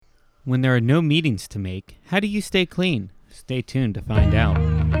When there are no meetings to make, how do you stay clean? Stay tuned to find out.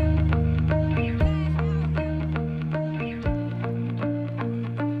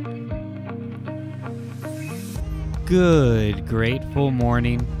 Good, grateful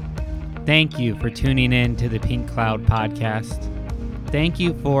morning. Thank you for tuning in to the Pink Cloud Podcast. Thank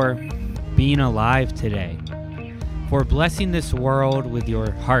you for being alive today, for blessing this world with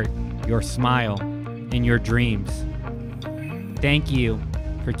your heart, your smile, and your dreams. Thank you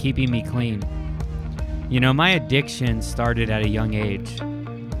for keeping me clean. You know, my addiction started at a young age.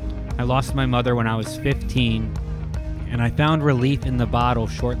 I lost my mother when I was 15, and I found relief in the bottle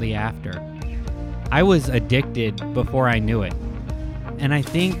shortly after. I was addicted before I knew it. And I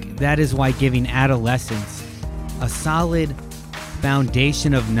think that is why giving adolescents a solid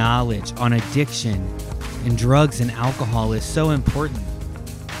foundation of knowledge on addiction and drugs and alcohol is so important.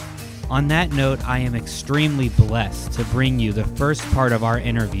 On that note, I am extremely blessed to bring you the first part of our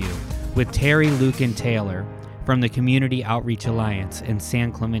interview with Terry, Luke, and Taylor from the Community Outreach Alliance in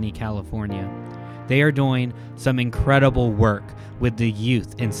San Clemente, California. They are doing some incredible work with the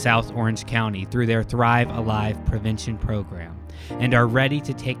youth in South Orange County through their Thrive Alive prevention program and are ready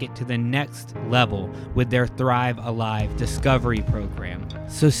to take it to the next level with their Thrive Alive Discovery program.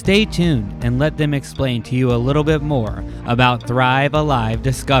 So stay tuned and let them explain to you a little bit more about Thrive Alive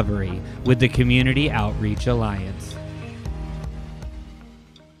Discovery with the Community Outreach Alliance.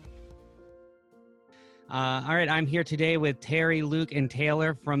 All right, I'm here today with Terry, Luke, and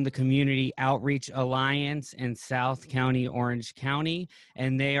Taylor from the Community Outreach Alliance in South County, Orange County,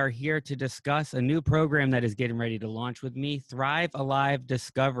 and they are here to discuss a new program that is getting ready to launch with me, Thrive Alive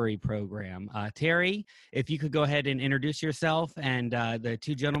Discovery Program. Terry, if you could go ahead and introduce yourself and the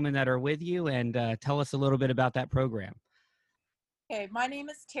two gentlemen that are with you and tell us a little bit about that program. Okay, my name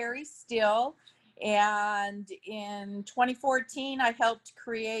is Terry Steele, and in 2014, I helped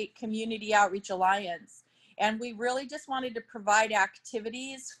create Community Outreach Alliance. And we really just wanted to provide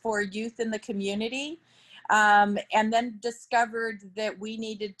activities for youth in the community, and then discovered that we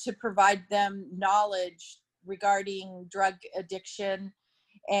needed to provide them knowledge regarding drug addiction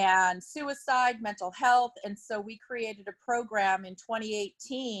and suicide, mental health. And so we created a program in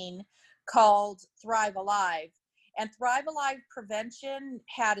 2018 called Thrive Alive. And Thrive Alive Prevention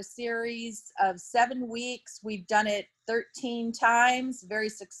had a series of 7 weeks. We've done it 13 times, very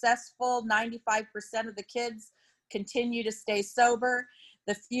successful. 95% of the kids continue to stay sober.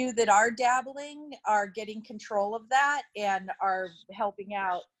 The few that are dabbling are getting control of that and are helping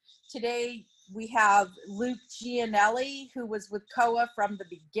out. Today, we have Luke Gianelli, who was with COA from the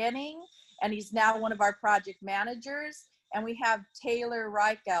beginning, and he's now one of our project managers. And we have Taylor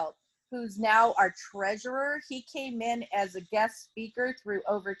Reichelt, who's now our treasurer. He came in as a guest speaker through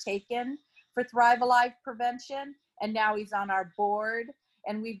Overtaken for Thrive Alive Prevention, and now he's on our board.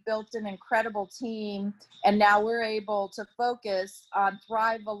 And we've built an incredible team, and now we're able to focus on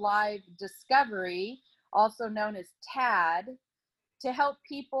Thrive Alive Discovery, also known as TAD, to help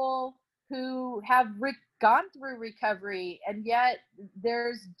people who have gone through recovery, and yet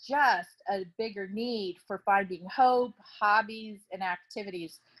there's just a bigger need for finding hope, hobbies, and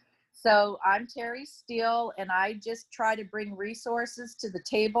activities. So I'm Terry Steele, and I just try to bring resources to the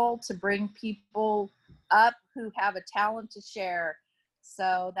table to bring people up who have a talent to share.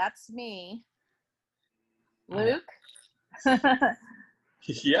 So that's me. Luke?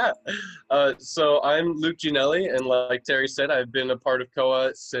 Yeah. So I'm Luke Gianelli, and like Terry said, I've been a part of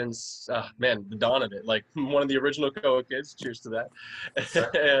COA since, the dawn of it, like one of the original COA kids. Cheers to that.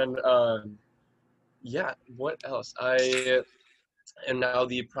 And what else? I am now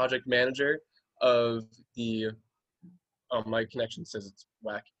the project manager of the, my connection says it's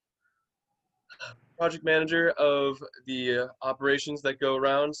whack. Project manager of the operations that go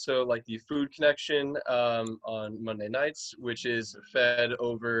around. So like the food connection on Monday nights, which is fed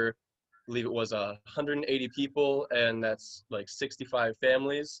over, I believe it was 180 people, and that's like 65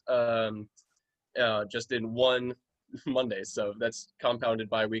 families just in one Monday. So that's compounded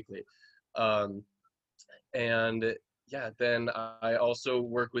bi-weekly. Then I also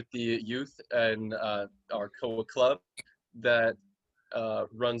work with the youth and our COA club that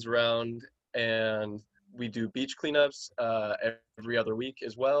runs around, and we do beach cleanups every other week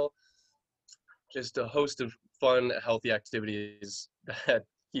as well. Just a host of fun, healthy activities that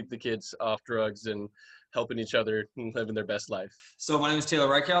keep the kids off drugs and helping each other and living their best life. So my name is Taylor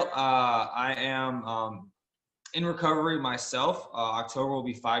Reichelt. I am in recovery myself. October will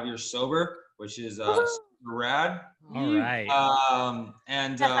be 5 years sober, which is super rad. All right.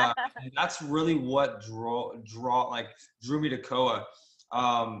 And that's really what drew me to COA.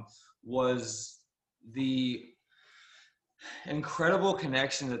 Was the incredible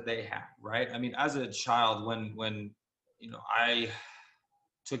connection that they have, right? I mean, as a child, when I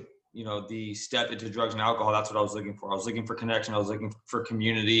took the step into drugs and alcohol, that's what I was looking for. I was looking for connection. I was looking for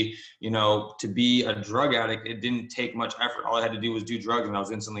community. To be a drug addict, it didn't take much effort. All I had to do was do drugs, and I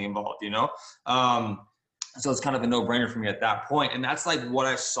was instantly involved. So it's kind of a no-brainer for me at that point. And that's like what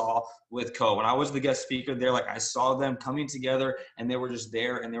I saw with Co. When I was the guest speaker there, like I saw them coming together, and they were just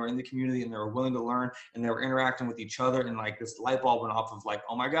there, and they were in the community, and they were willing to learn, and they were interacting with each other. And like this light bulb went off of like,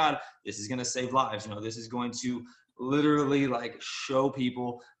 oh my God, this is going to save lives. This is going to literally like show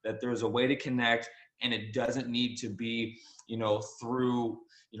people that there's a way to connect, and it doesn't need to be, through,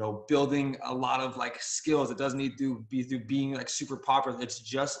 building a lot of like skills. It doesn't need to be through being like super popular. It's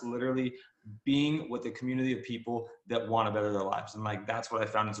just literally being with a community of people that want to better their lives. And like, that's what I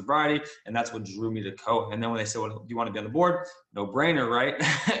found in sobriety. And that's what drew me to Co. And then when they said, well, do you want to be on the board? No brainer, right?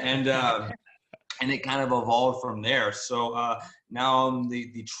 And it kind of evolved from there. So now I'm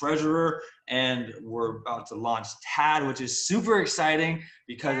the treasurer, and we're about to launch TAD, which is super exciting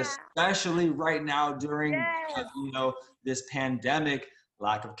because especially right now during, this pandemic,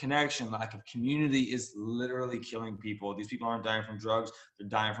 lack of connection, lack of community is literally killing people. These people aren't dying from drugs. They're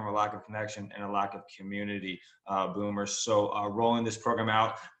dying from a lack of connection and a lack of community, boomers. So rolling this program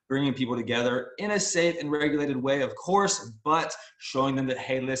out, bringing people together in a safe and regulated way, of course, but showing them that,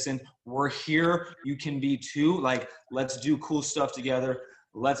 hey, listen, we're here. You can be too. Like, let's do cool stuff together.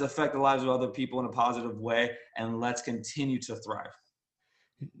 Let's affect the lives of other people in a positive way, and let's continue to thrive.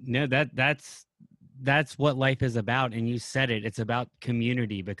 No, that's what life is about. And you said it, it's about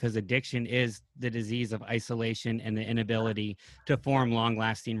community, because addiction is the disease of isolation and the inability to form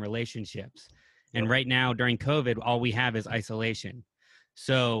long-lasting relationships. And right now during COVID, all we have is isolation.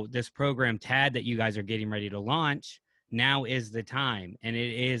 So this program TAD that you guys are getting ready to launch, now is the time. And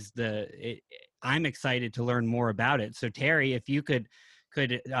I'm excited to learn more about it. So Terry, if you could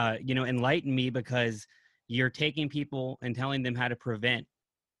enlighten me, because you're taking people and telling them how to prevent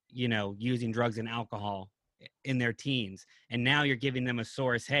using drugs and alcohol in their teens. And now you're giving them a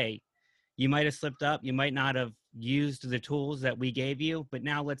source. Hey, you might have slipped up. You might not have used the tools that we gave you, but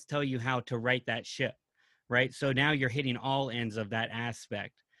now let's tell you how to right that ship, right? So now you're hitting all ends of that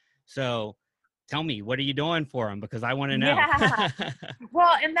aspect. So tell me, what are you doing for them? Because I want to know. Yeah.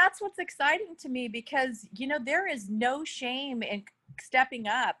 Well, and that's what's exciting to me, because, there is no shame in stepping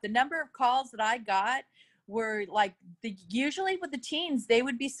up. The number of calls that I got were like, usually with the teens, they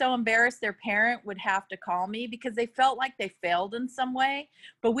would be so embarrassed their parent would have to call me because they felt like they failed in some way.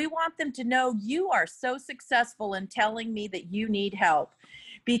 But we want them to know, you are so successful in telling me that you need help,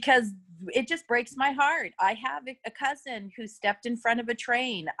 because it just breaks my heart. I have a cousin who stepped in front of a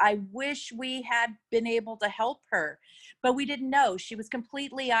train. I wish we had been able to help her, but we didn't know. She was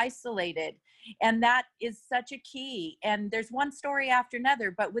completely isolated. And that is such a key. And there's one story after another.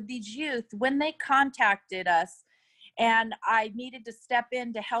 But with these youth, when they contacted us and I needed to step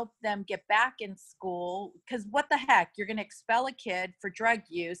in to help them get back in school, because what the heck, you're going to expel a kid for drug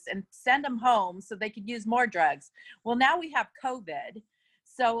use and send them home so they could use more drugs. Well, now we have COVID.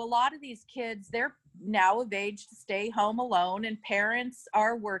 So a lot of these kids, they're now of age to stay home alone, and parents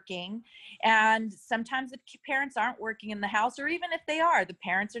are working. And sometimes the parents aren't working in the house, or even if they are, the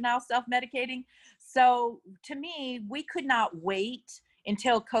parents are now self-medicating. So to me, we could not wait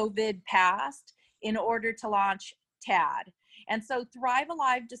until COVID passed in order to launch TAD. And so Thrive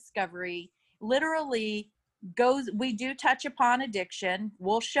Alive Discovery literally we do touch upon addiction.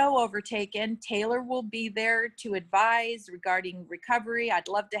 We'll show Overtaken. Taylor will be there to advise regarding recovery. I'd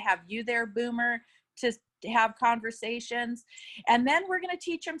love to have you there, Boomer, to have conversations. And then we're going to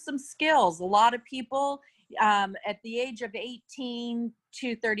teach them some skills. A lot of people at the age of 18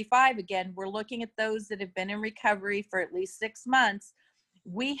 to 35, again, we're looking at those that have been in recovery for at least 6 months.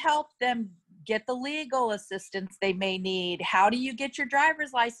 We help them get the legal assistance they may need. How do you get your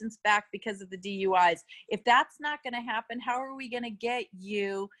driver's license back because of the DUIs? If that's not going to happen, how are we going to get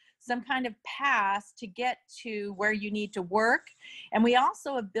you some kind of pass to get to where you need to work? And we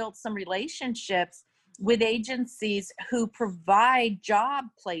also have built some relationships with agencies who provide job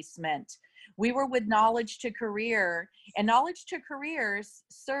placement. We were with Knowledge to Career, and Knowledge to Careers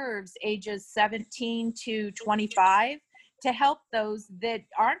serves ages 17 to 25 to help those that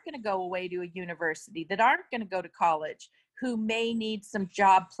aren't going to go away to a university, that aren't going to go to college, who may need some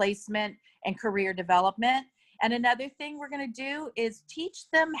job placement and career development. And another thing we're going to do is teach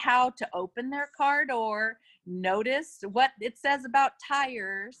them how to open their car door, notice what it says about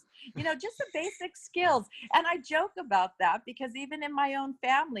tires, just the basic skills. And I joke about that because even in my own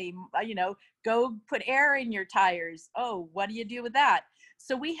family, go put air in your tires. Oh, what do you do with that?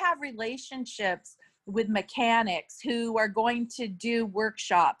 So we have relationships with mechanics who are going to do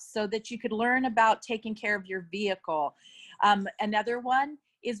workshops so that you could learn about taking care of your vehicle. Another one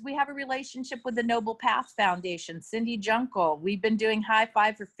is we have a relationship with the Noble Path Foundation, Cindy Junkel. We've been doing High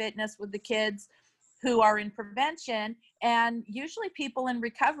Five for Fitness with the kids who are in prevention, and usually people in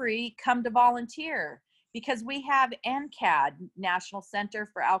recovery come to volunteer because we have NCAD, National Center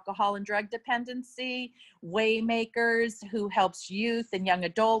for Alcohol and Drug Dependency, Waymakers, who helps youth and young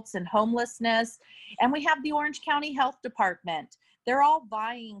adults and homelessness, and we have the Orange County Health Department. They're all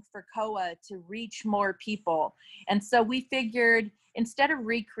vying for COA to reach more people. And so we figured, instead of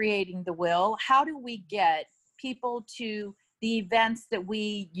recreating the wheel, how do we get people to the events that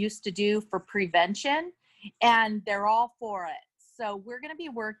we used to do for prevention? And they're all for it. So we're going to be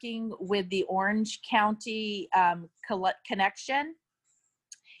working with the Orange County Connection.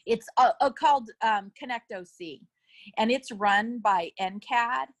 It's called Connect OC, and it's run by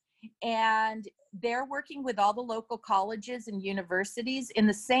NCAD. And they're working with all the local colleges and universities in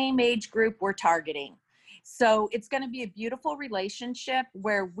the same age group we're targeting. So it's going to be a beautiful relationship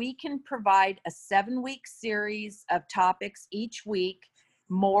where we can provide a 7-week series of topics each week,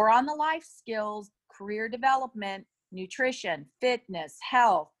 more on the life skills, career development, nutrition, fitness,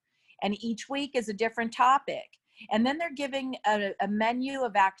 health, and each week is a different topic. And then they're giving a menu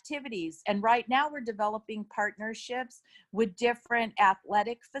of activities. And right now we're developing partnerships with different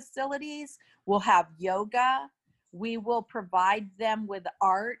athletic facilities. We'll have yoga. We will provide them with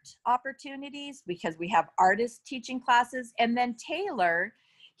art opportunities because we have artists teaching classes. And then Taylor,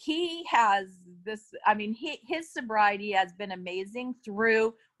 he has this, I mean, his sobriety has been amazing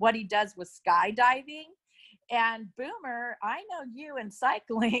through what he does with skydiving. And Boomer, I know you in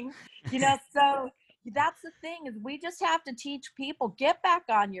cycling, you know, so that's the thing, is we just have to teach people, get back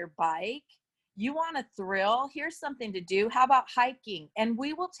on your bike. You want a thrill? Here's something to do. How about hiking? And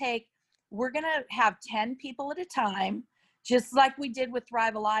we're going to have 10 people at a time, just like we did with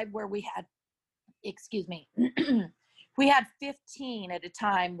Thrive Alive, where we had, we had 15 at a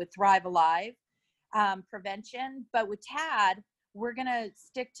time with Thrive Alive prevention. But with TAD, we're going to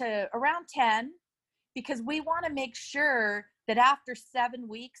stick to around 10, because we want to make sure that after 7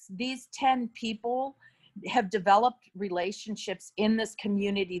 weeks, these 10 people have developed relationships in this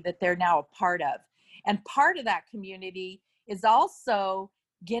community that they're now a part of. And part of that community is also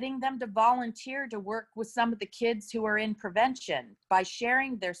getting them to volunteer to work with some of the kids who are in prevention by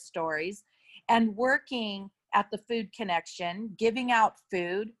sharing their stories and working at the Food Connection, giving out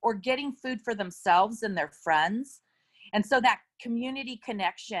food or getting food for themselves and their friends. And so that community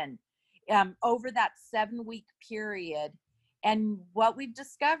connection over that 7-week period. And what we've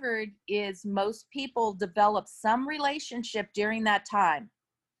discovered is most people develop some relationship during that time.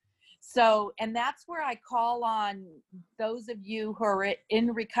 So, and that's where I call on those of you who are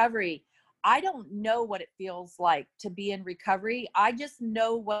in recovery. I don't know what it feels like to be in recovery. I just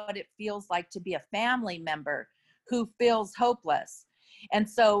know what it feels like to be a family member who feels hopeless. And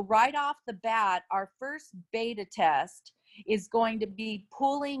so right off the bat, our first beta test is going to be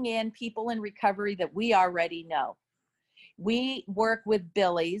pulling in people in recovery that we already know. We work with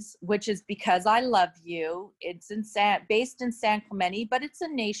Billy's, which is Because I Love You. It's based in San Clemente, but it's a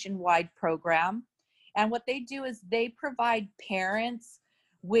nationwide program. And what they do is they provide parents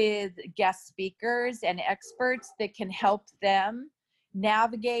with guest speakers and experts that can help them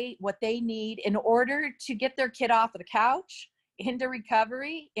navigate what they need in order to get their kid off of the couch, into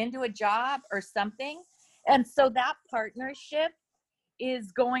recovery, into a job or something. And so that partnership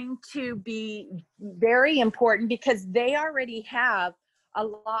is going to be very important because they already have a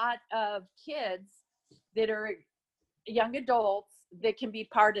lot of kids that are young adults that can be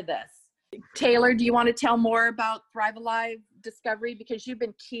part of this. Taylor, do you want to tell more about Thrive Alive Discovery? Because you've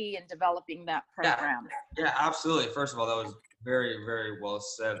been key in developing that program. Yeah, absolutely. First of all, that was very, very well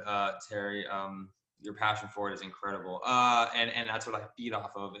said, Terry. Your passion for it is incredible, and that's what I feed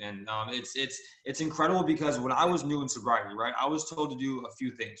off of. And it's incredible because when I was new in sobriety, right, I was told to do a few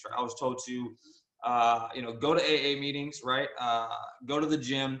things. Right, I was told to go to AA meetings, right, go to the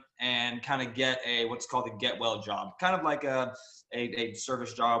gym, and kind of get what's called a get well job, kind of like a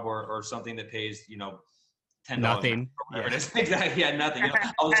service job or something that pays $10. Nothing. Whatever it is. Exactly. Yeah, nothing.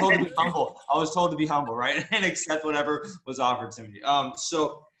 I was told to be humble. I was told to be humble, right, and accept whatever was offered to me.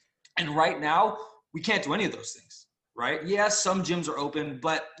 And right now, we can't do any of those things, right? Yes, some gyms are open,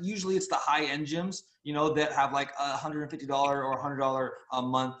 but usually it's the high-end gyms, that have like $150 or $100 a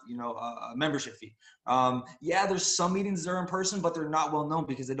month, membership fee. Yeah, there's some meetings that are in person, but they're not well known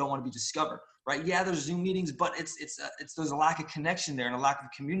because they don't want to be discovered, right? Yeah, there's Zoom meetings, but there's a lack of connection there and a lack of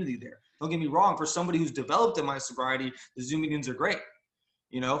community there. Don't get me wrong. For somebody who's developed in my sobriety, the Zoom meetings are great.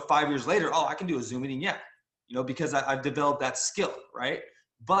 You know, 5 years later, oh, I can do a Zoom meeting. Yeah. You know, because I've developed that skill, right?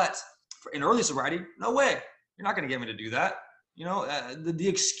 But in early sobriety, no way. You're not going to get me to do that. You know, the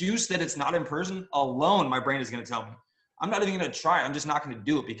excuse that it's not in person alone, my brain is going to tell me. I'm not even going to try. I'm just not going to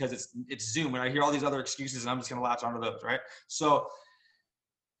do it because it's Zoom, and I hear all these other excuses, and I'm just going to latch onto those, right? So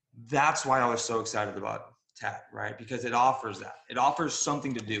that's why I was so excited about TAD, right? Because it offers that. It offers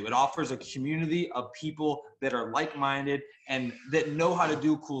something to do. It offers a community of people that are like-minded and that know how to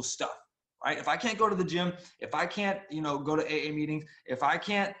do cool stuff. Right? If I can't go to the gym, if I can't, you know, go to AA meetings, if I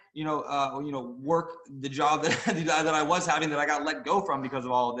can't, work the job that I was having that I got let go from because of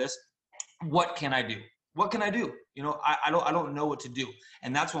all of this, what can I do? What can I do? You know, I don't know what to do.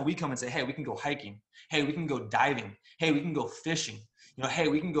 And that's when we come and say, hey, we can go hiking. Hey, we can go diving. Hey, we can go fishing. You know, hey,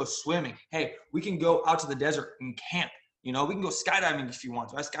 we can go swimming. Hey, we can go out to the desert and camp. You know, we can go skydiving if you want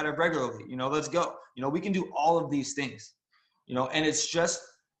to. I skydive regularly. You know, let's go. You know, we can do all of these things. You know, and it's just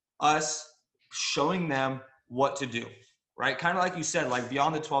us showing them what to do, right? Kind of like you said, like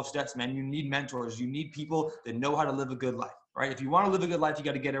beyond the 12 steps, man, you need mentors. You need people that know how to live a good life, right? If you want to live a good life, you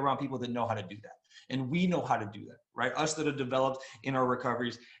got to get around people that know how to do that. And we know how to do that, right? Us that are developed in our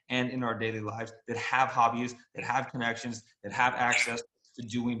recoveries and in our daily lives, that have hobbies, that have connections, that have access to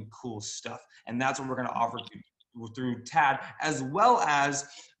doing cool stuff. And that's what we're going to offer through TAD, as well as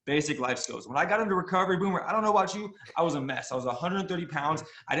basic life skills. When I got into recovery, Boomer, I don't know about you, I was a mess. I was 130 pounds.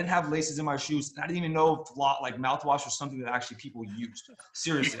 I didn't have laces in my shoes. And I didn't even know if like mouthwash was something that actually people used.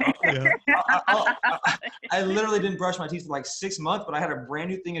 Seriously. I literally didn't brush my teeth for like 6 months, but I had a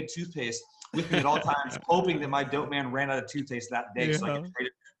brand new thing of toothpaste with me at all times, hoping that my dope man ran out of toothpaste that day so I could trade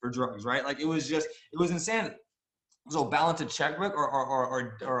it for drugs, right? Like it was insanity. So balance a checkbook or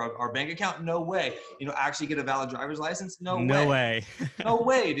our bank account? No way. You know, actually get a valid driver's license? No way. No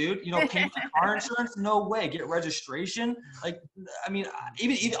way, dude. You know, pay my car insurance? No way. Get registration? Like, I mean,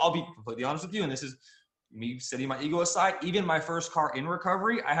 even I'll be completely honest with you, and this is me setting my ego aside. Even my first car in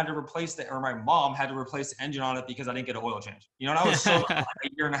recovery, I had to replace my mom had to replace the engine on it because I didn't get an oil change. You know, and I was so like a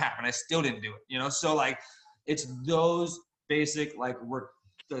year and a half, and I still didn't do it. You know, so like, it's those basic like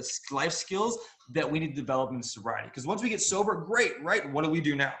the life skills that we need to develop in sobriety. Because once we get sober, great, right? What do we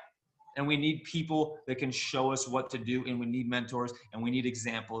do now? And we need people that can show us what to do, and we need mentors, and we need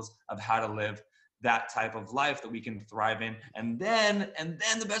examples of how to live that type of life that we can thrive in. And then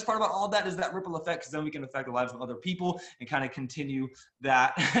the best part about all that is that ripple effect, because then we can affect the lives of other people and kind of continue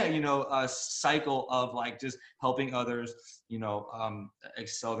that, cycle of like just helping others,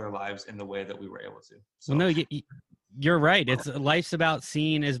 excel their lives in the way that we were able to. So, well, no, you're right. It's life's about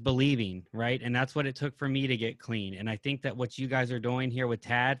seeing is believing, right? And that's what it took for me to get clean. And I think that what you guys are doing here with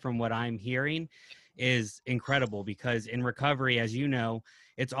TAD, from what I'm hearing, is incredible, because in recovery, as you know,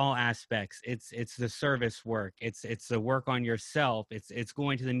 it's all aspects. It's the service work. It's the work on yourself. It's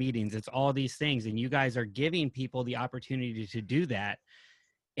going to the meetings. It's all these things. And you guys are giving people the opportunity to do that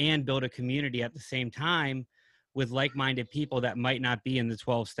and build a community at the same time with like-minded people that might not be in the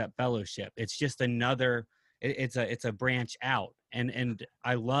 12-step fellowship. It's just another, it's a branch out. And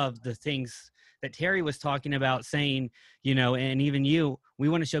I love the things that Terry was talking about, saying, and even you, we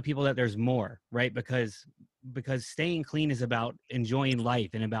want to show people that there's more, right? Because staying clean is about enjoying life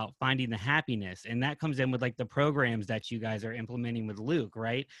and about finding the happiness. And that comes in with like the programs that you guys are implementing with Luke,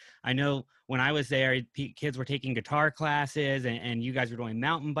 right? I know when I was there, kids were taking guitar classes and you guys were doing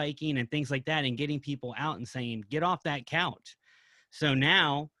mountain biking and things like that, and getting people out and saying, get off that couch. So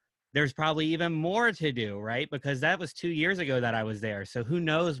now there's probably even more to do, right? Because that was 2 years ago that I was there. So who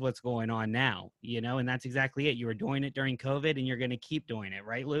knows what's going on now, and that's exactly it. You were doing it during COVID and you're going to keep doing it,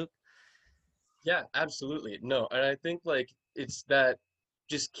 right, Luke? Yeah, absolutely. No, and I think like it's that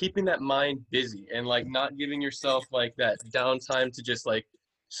just keeping that mind busy and like not giving yourself like that downtime to just like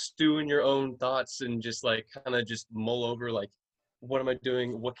stew in your own thoughts and just like kind of just mull over like, what am I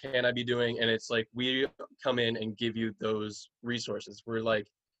doing? What can I be doing? And it's like we come in and give you those resources. We're like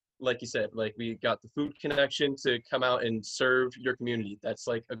you said, like we got the Food Connection to come out and serve your community. That's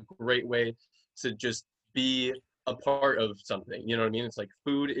like a great way to just be a part of something, you know what I mean? It's like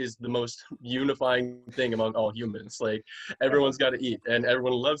food is the most unifying thing among all humans. Like everyone's got to eat and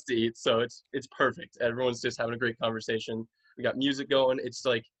everyone loves to eat, so it's perfect. Everyone's just having a great conversation. We got music going. It's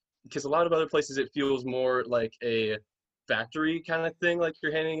like, because a lot of other places it feels more like a factory kind of thing, like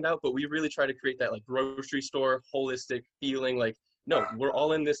you're handing it out, but we really try to create that like grocery store holistic feeling, like, no, we're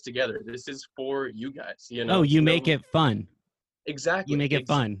all in this together. This is for you guys, Oh, you make it fun. Exactly. You make it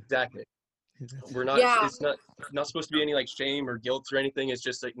fun. Exactly. We're not, it's not supposed to be any like shame or guilt or anything. It's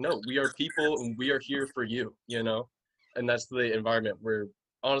just like, no, we are people and we are here for you, and that's the environment we're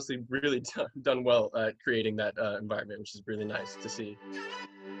honestly really done well at creating that environment, which is really nice to see.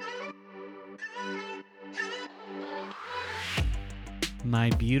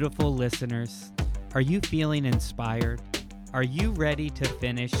 My beautiful listeners, are you feeling inspired? Are you ready to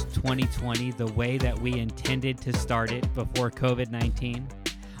finish 2020 the way that we intended to start it before COVID-19?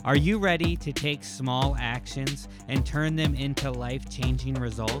 Are you ready to take small actions and turn them into life-changing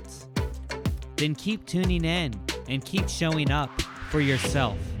results? Then keep tuning in and keep showing up for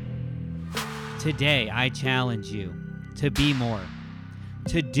yourself. Today, I challenge you to be more,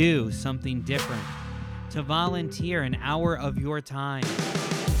 to do something different, to volunteer an hour of your time,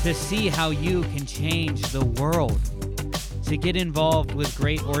 to see how you can change the world, to get involved with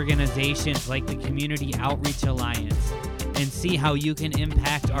great organizations like the Community Outreach Alliance and see how you can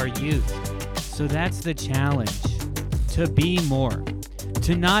impact our youth. So that's the challenge, to be more,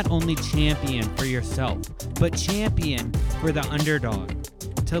 to not only champion for yourself, but champion for the underdog,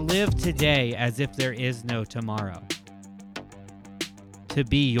 to live today as if there is no tomorrow, to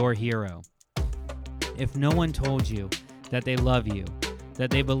be your hero. If no one told you that they love you, that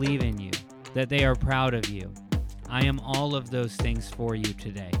they believe in you, that they are proud of you, I am all of those things for you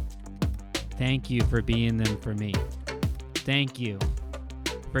today. Thank you for being them for me. Thank you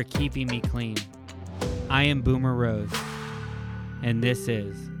for keeping me clean. I am Boomer Rose, and this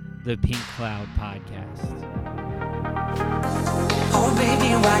is the Pink Cloud Podcast. Oh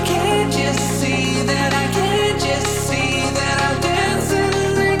baby, why can't you see that I can't just